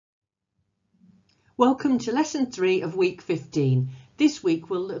Welcome to lesson 3 of week 15. This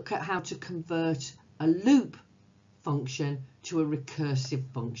week we'll look at how to convert a loop function to a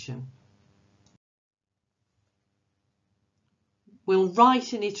recursive function. We'll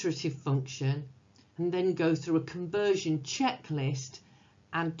write an iterative function and then go through a conversion checklist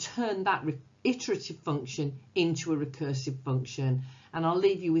and turn that iterative function into a recursive function, and I'll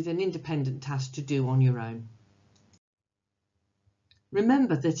leave you with an independent task to do on your own.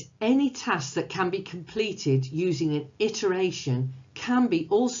 Remember that any task that can be completed using an iteration can be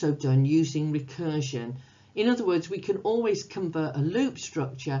also done using recursion. In other words, we can always convert a loop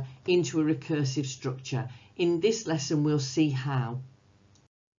structure into a recursive structure. In this lesson, we'll see how.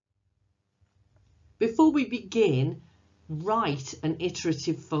 Before we begin, write an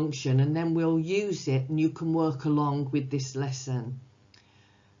iterative function and then we'll use it and you can work along with this lesson.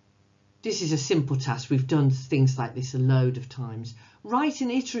 This is a simple task. We've done things like this a load of times. Write an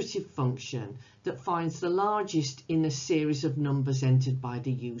iterative function that finds the largest in a series of numbers entered by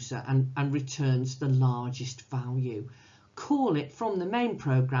the user and returns the largest value. Call it from the main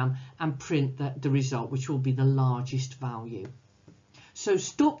program and print the result, which will be the largest value. So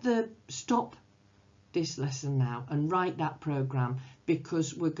stop this lesson now and write that program,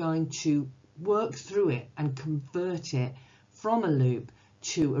 because we're going to work through it and convert it from a loop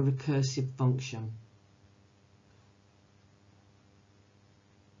to a recursive function.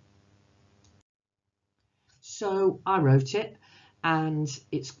 So I wrote it, and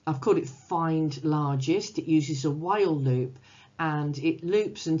I've called it find largest. It uses a while loop and it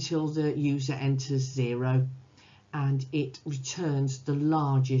loops until the user enters 0 and it returns the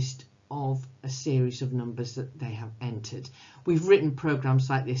largest of a series of numbers that they have entered. We've written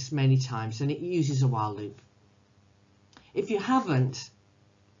programs like this many times and it uses a while loop. If you haven't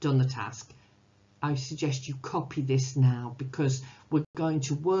done the task, I suggest you copy this now, because we're going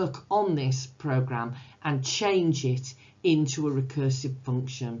to work on this program and change it into a recursive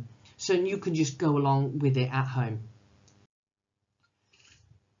function, so you can just go along with it at home.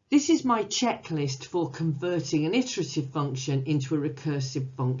 This is my checklist for converting an iterative function into a recursive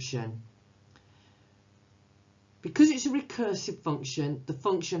function. Because it's a recursive function, the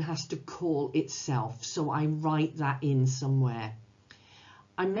function has to call itself, so I write that in somewhere.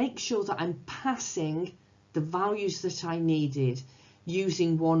 I make sure that I'm passing the values that I needed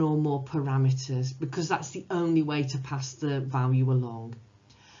using one or more parameters, because that's the only way to pass the value along.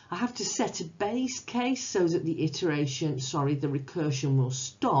 I have to set a base case so that the recursion will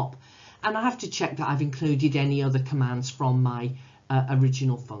stop, and I have to check that I've included any other commands from my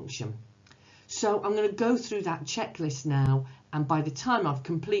original function. So I'm going to go through that checklist now, and by the time I've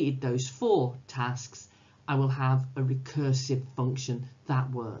completed those 4 tasks, I will have a recursive function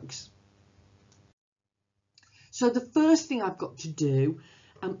that works. So the first thing I've got to do,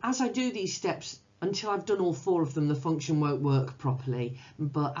 as I do these steps, until I've done all 4 of them, the function won't work properly.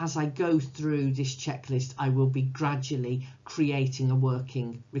 But as I go through this checklist, I will be gradually creating a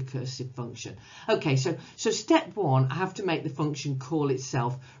working recursive function. Okay, so step 1, I have to make the function call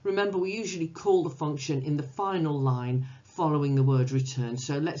itself. Remember, we usually call the function in the final line following the word return.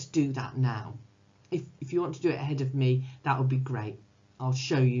 So let's do that now. If you want to do it ahead of me, that would be great. I'll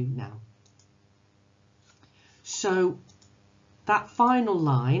show you now. So that final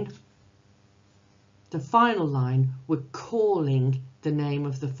line, we're calling the name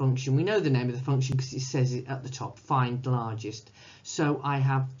of the function. We know the name of the function because it says it at the top, find largest. So I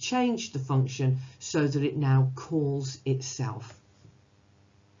have changed the function so that it now calls itself.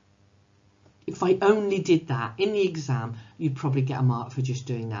 If I only did that in the exam, you'd probably get a mark for just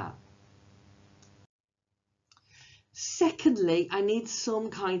doing that. Secondly, I need some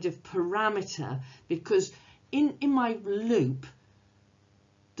kind of parameter, because in my loop,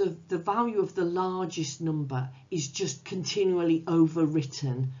 the value of the largest number is just continually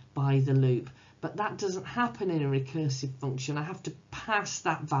overwritten by the loop. But that doesn't happen in a recursive function. I have to pass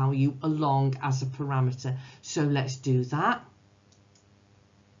that value along as a parameter. So let's do that.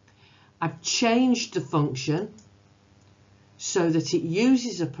 I've changed the function so that it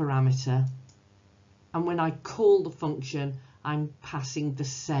uses a parameter, and when I call the function, I'm passing the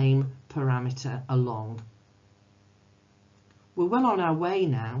same parameter along. We're well on our way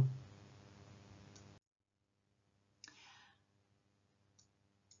now.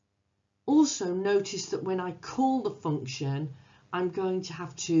 Also notice that when I call the function, I'm going to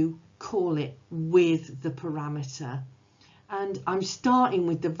have to call it with the parameter. And I'm starting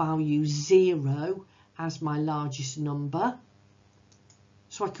with the value 0 as my largest number.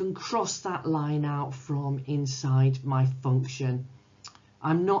 So I can cross that line out from inside my function.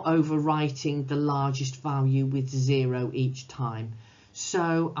 I'm not overwriting the largest value with 0 each time.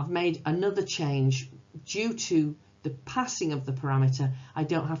 So I've made another change due to the passing of the parameter. I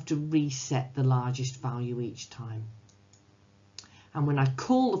don't have to reset the largest value each time. And when I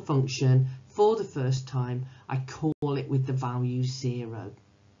call the function for the first time, I call it with the value 0.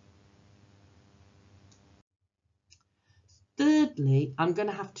 Thirdly, I'm going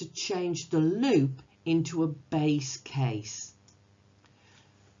to have to change the loop into a base case.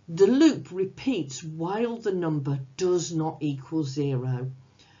 The loop repeats while the number does not equal 0.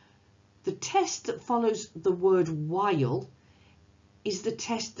 The test that follows the word while is the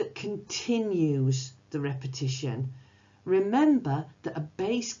test that continues the repetition. Remember that a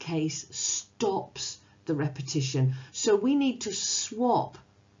base case stops the repetition, so we need to swap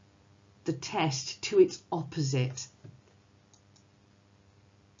the test to its opposite.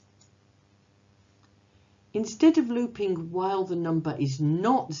 Instead of looping while the number is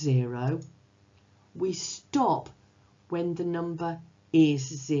not 0, we stop when the number is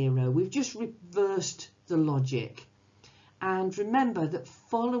 0. We've just reversed the logic. And remember that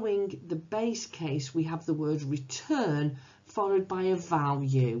following the base case, we have the word return followed by a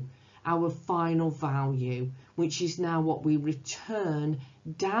value, our final value, which is now what we return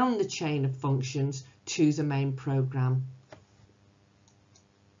down the chain of functions to the main program.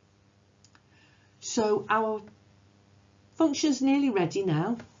 So our function's nearly ready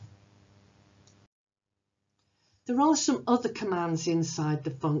now. There are some other commands inside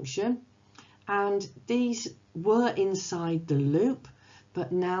the function, and these were inside the loop,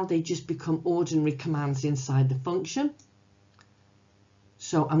 but now they just become ordinary commands inside the function.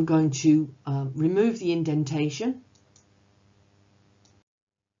 So I'm going to remove the indentation,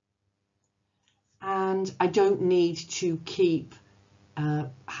 and I don't need to keep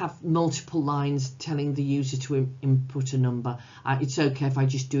have multiple lines telling the user to input a number. It's okay if I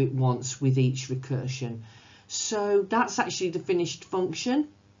just do it once with each recursion. So that's actually the finished function,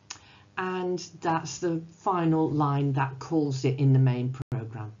 and that's the final line that calls it in the main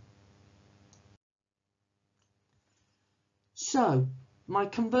program. So my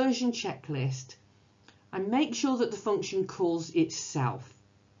conversion checklist, I make sure that the function calls itself.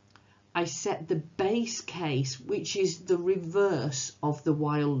 I set the base case, which is the reverse of the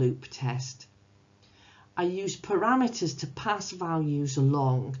while loop test. I use parameters to pass values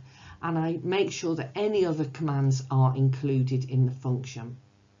along, and I make sure that any other commands are included in the function.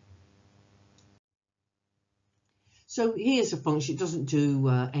 So here's a function. It doesn't do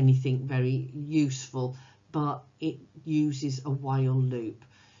anything very useful, but it uses a while loop.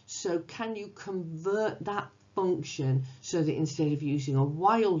 So can you convert that function so that instead of using a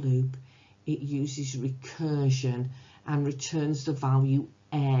while loop, it uses recursion and returns the value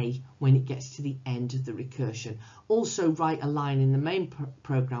a when it gets to the end of the recursion. Also write a line in the main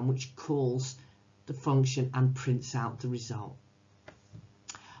program which calls the function and prints out the result.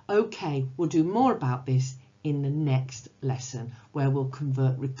 Okay, we'll do more about this in the next lesson, where we'll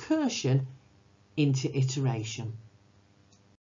convert recursion into iteration.